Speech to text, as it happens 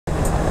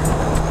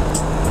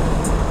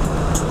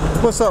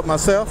What's up,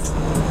 myself?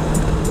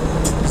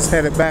 Just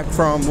headed back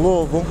from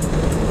Louisville,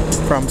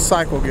 from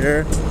Cycle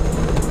Gear,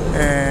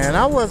 and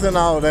I wasn't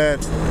all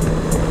that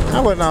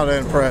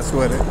impressed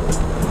with it.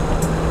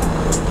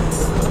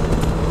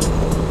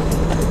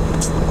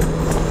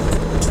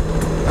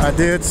 I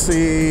did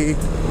see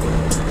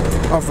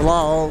a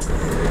vlog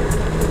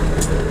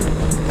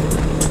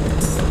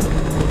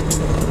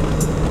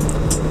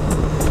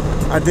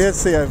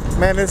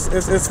man,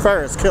 it's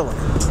fair, it's killing.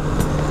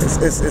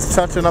 It's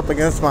touching up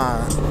against my,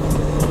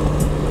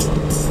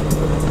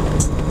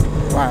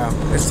 wow,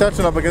 it's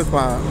touching up against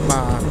my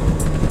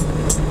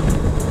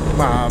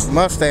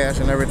mustache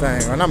and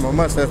everything, or not my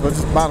mustache, but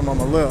just the bottom of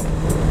my lip.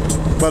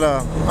 But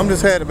I'm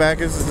just headed back.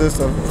 This is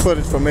just a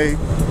footage for me.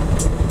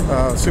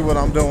 See what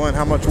I'm doing,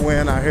 how much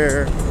wind I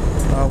hear,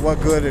 what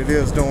good it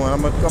is doing.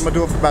 I'm gonna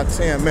do it for about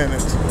 10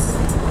 minutes.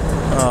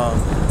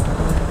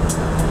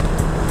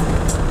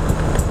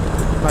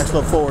 Nice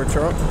little Ford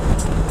truck.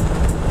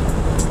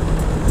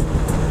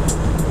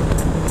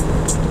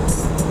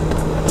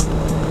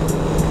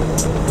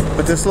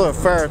 But this little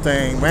fair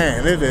thing,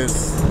 man, it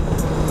is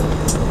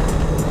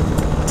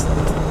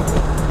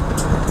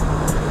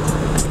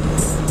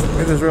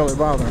really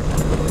bothering.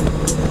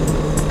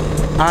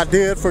 I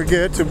did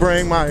forget to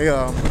bring my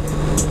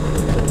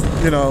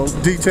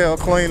detail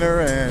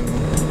cleaner and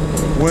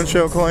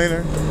windshield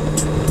cleaner.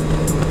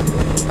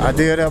 I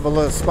did have a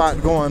little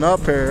spot going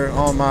up here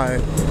on my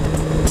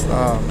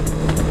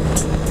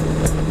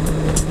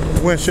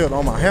windshield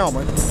on my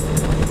helmet,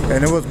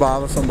 and it was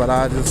bothersome, but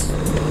I just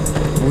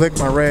licked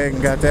my rag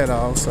and got that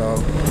off. So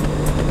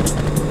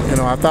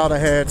I thought I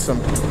had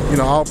some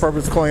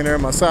all-purpose cleaner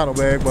in my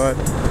saddlebag, but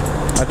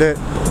I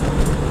didn't.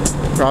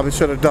 Probably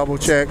should have double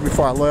checked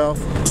before I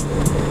left.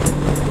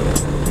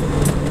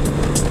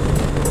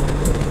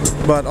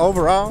 But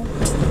overall,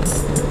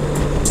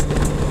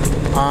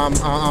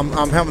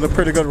 I'm having a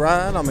pretty good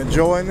ride. I'm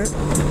enjoying it.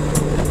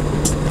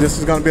 This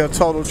is going to be a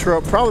total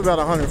trip, probably about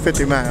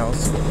 150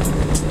 miles.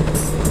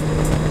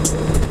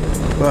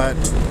 But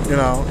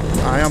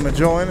I am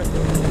enjoying it.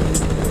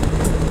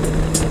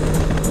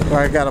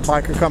 I got a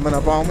biker coming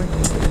up on me.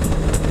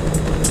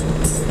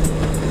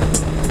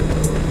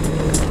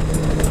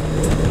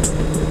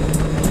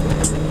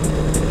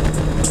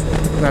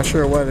 Not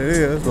sure what it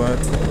is, but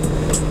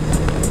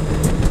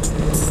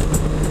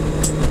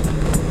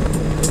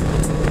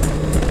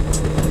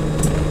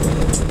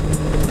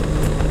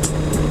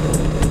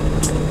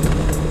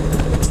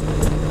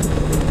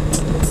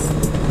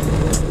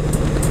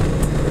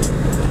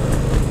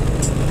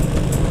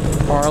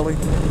Harley.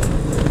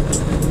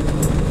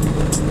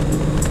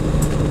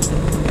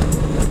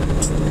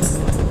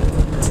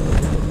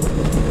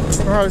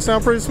 Alright,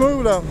 sound pretty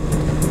smooth though.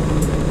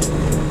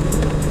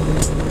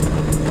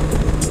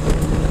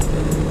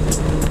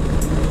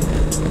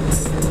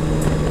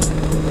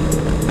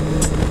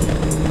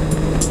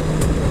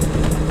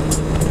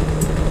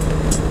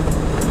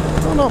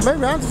 I don't know,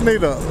 maybe I just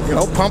need to,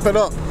 pump it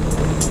up.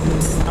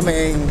 I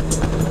mean,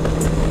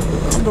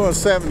 I'm doing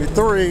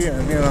 73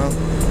 and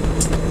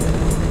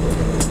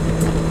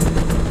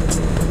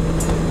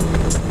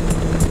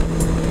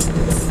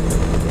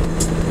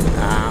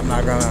I'm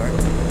not gonna,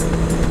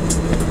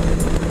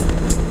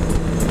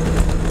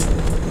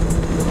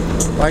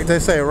 like they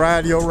say,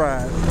 ride your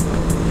ride.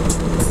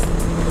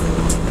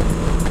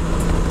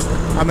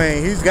 I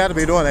mean, he's got to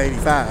be doing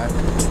 85.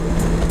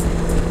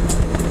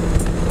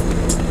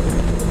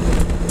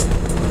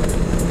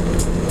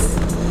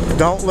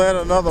 Don't let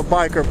another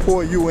biker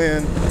pull you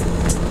in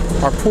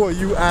or pull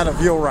you out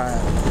of your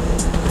ride.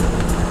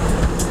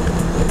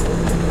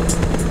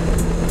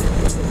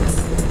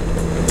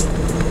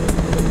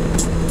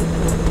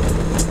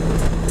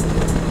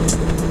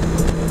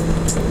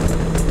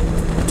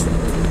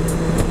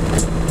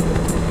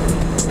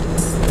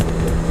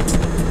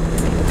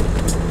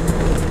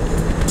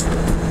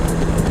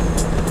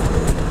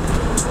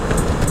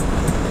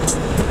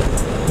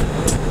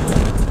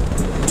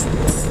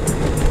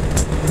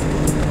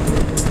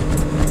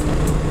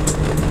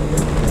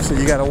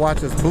 You gotta watch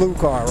this blue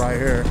car right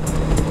here.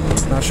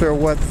 Not sure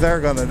what they're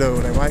gonna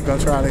do. They might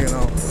gonna try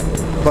to,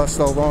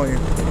 bust over on you.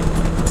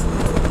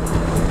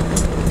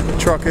 The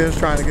truck is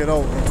trying to get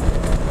over.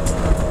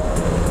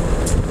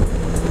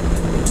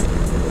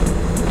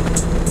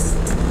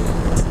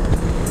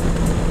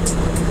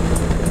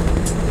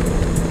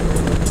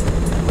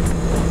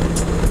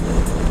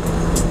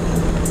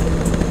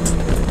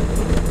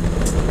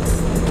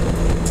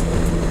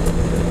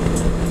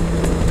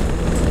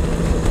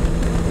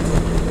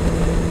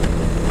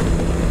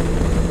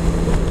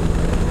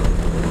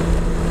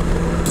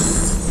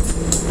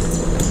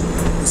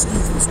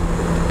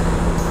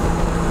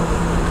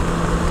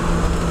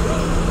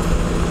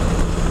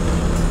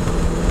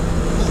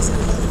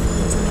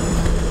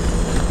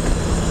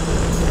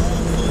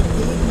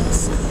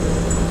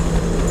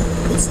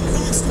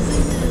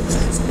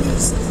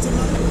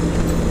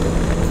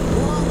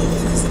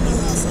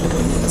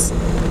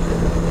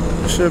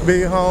 Should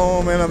be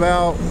home in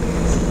about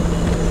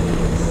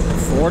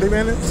 40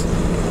 minutes.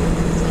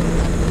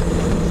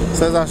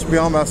 Says I should be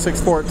on about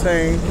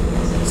 6:14.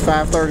 It's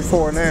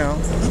 5:34 now.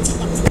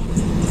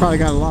 Probably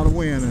got a lot of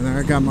wind in there.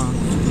 I got my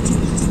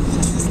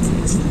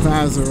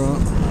visor up.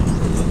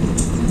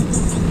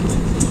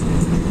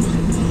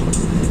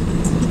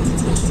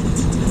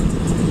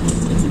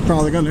 You're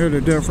probably gonna hear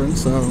the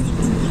difference, so.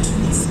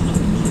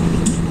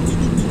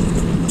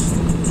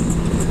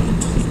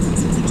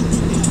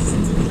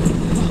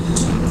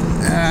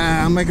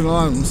 I'm making a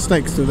lot of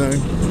mistakes today.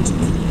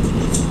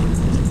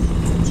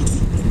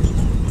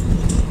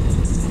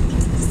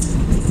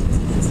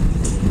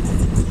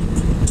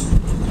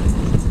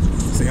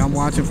 See, I'm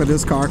watching for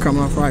this car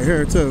coming up right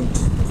here too.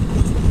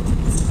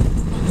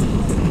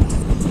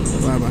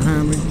 Right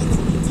behind me.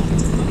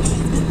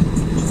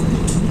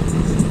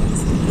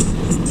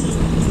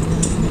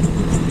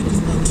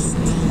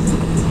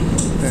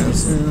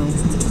 Pass him.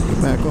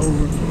 Back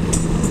over.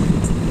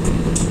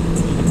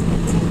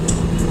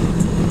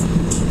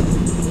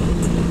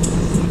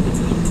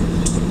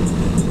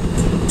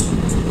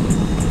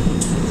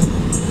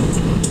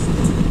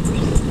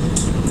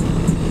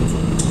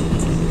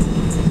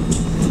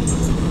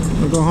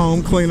 Go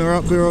home, clean her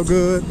up real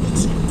good.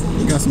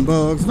 Got some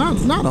bugs. Not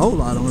a whole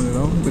lot on it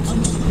though. But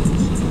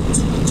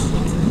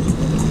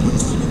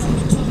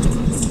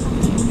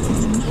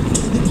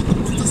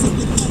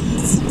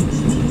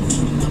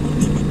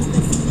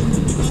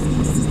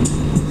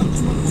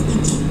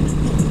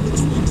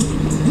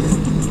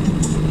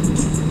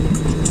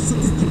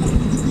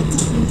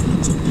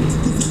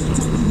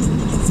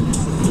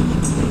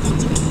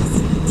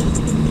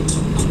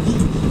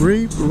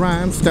read,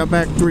 rhyme, step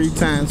back 3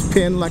 times,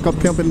 pin like a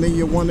pimp and then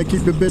you want to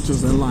keep your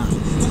bitches in line.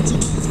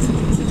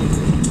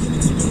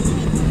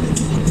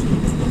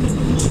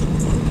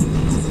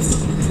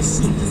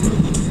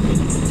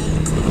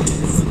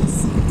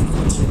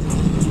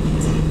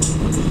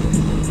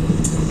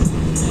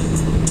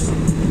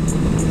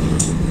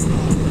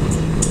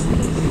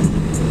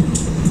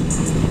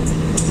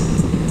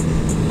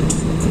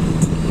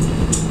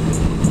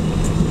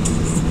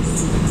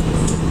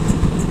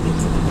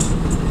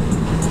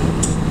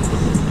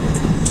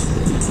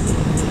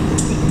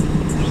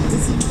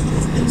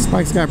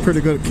 Bike's got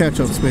pretty good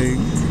catch-up speed.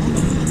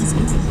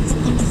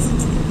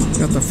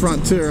 Got the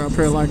Frontier up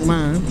here like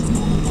mine.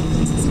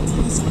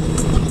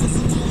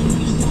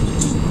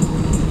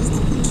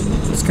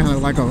 It's kind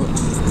of like a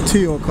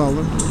teal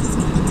color.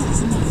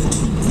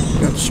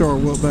 Got the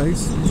short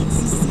wheelbase.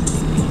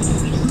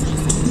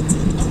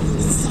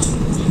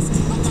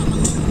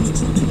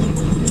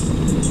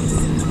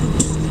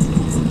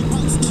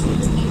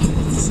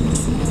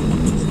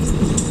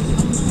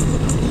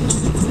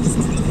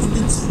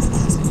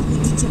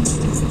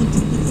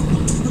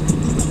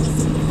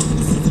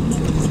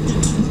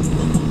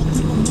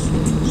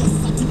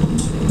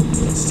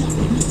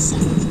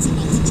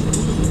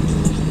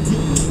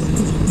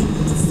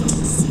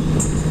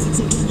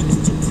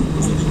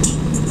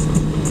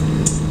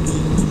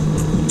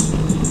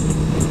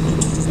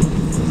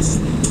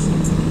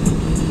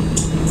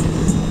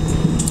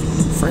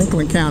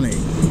 Franklin County.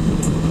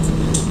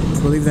 I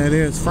believe that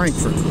is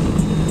Frankfort.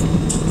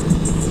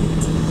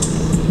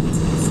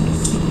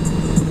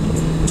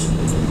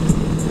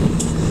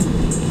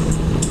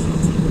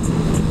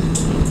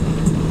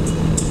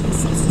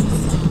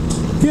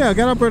 Yeah, I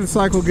got up with the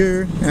cycle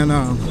gear and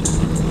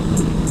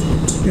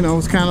you know, I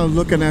was kind of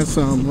looking at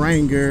some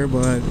rain gear,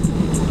 but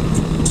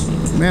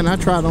man, I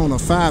tried on a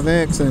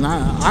 5X and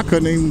I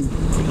couldn't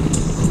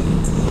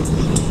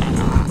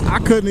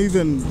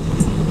even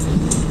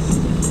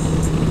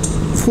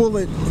pull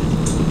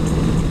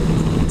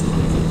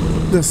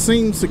the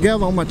seams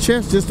together on my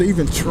chest just to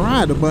even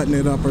try to button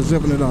it up or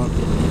zipping it up.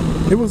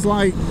 It was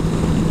like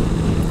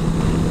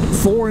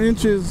 4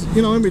 inches,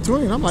 you know, in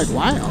between. I'm like,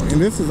 wow,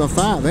 and this is a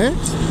 5X?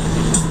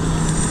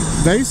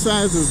 They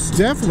sizes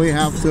definitely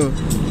have to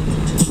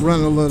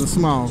run a little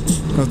small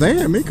because they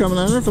had me coming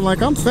out there feeling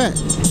like I'm fat.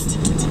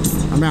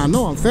 I mean, I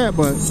know I'm fat,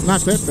 but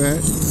not that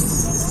fat.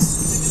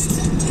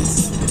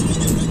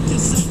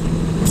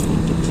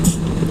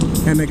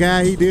 And the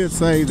guy, he did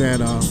say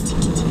that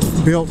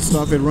built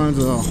stuff, it runs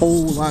a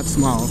whole lot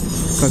small.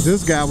 Because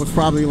this guy was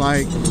probably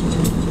like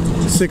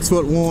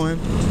 6'1",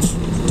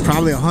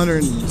 probably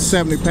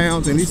 170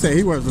 pounds, and he said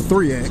he wears a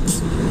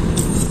 3X.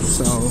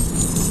 So,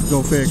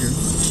 go figure.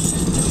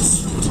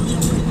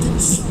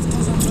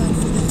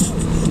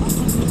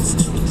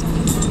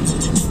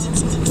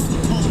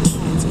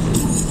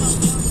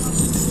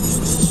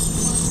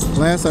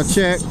 Last I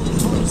checked,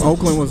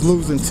 Oakland was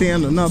losing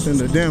 10-0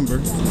 to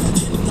Denver.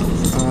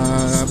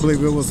 I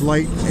believe it was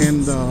late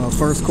in the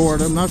first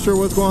quarter. I'm not sure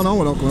what's going on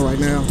with Oakland right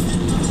now.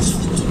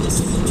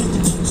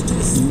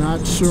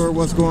 Not sure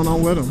what's going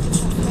on with them.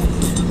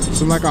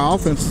 Seems like our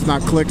offense is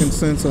not clicking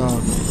since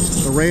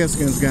the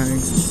Redskins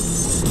game.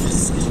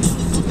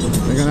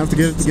 They're gonna have to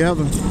get it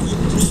together.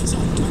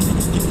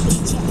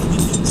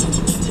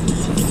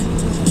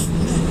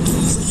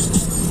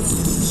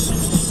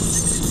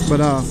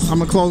 But I'm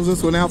gonna close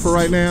this one out for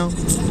right now,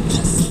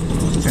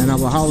 and I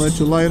will holler at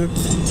you later.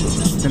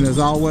 And as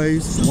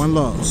always, one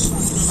love.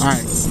 All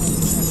right.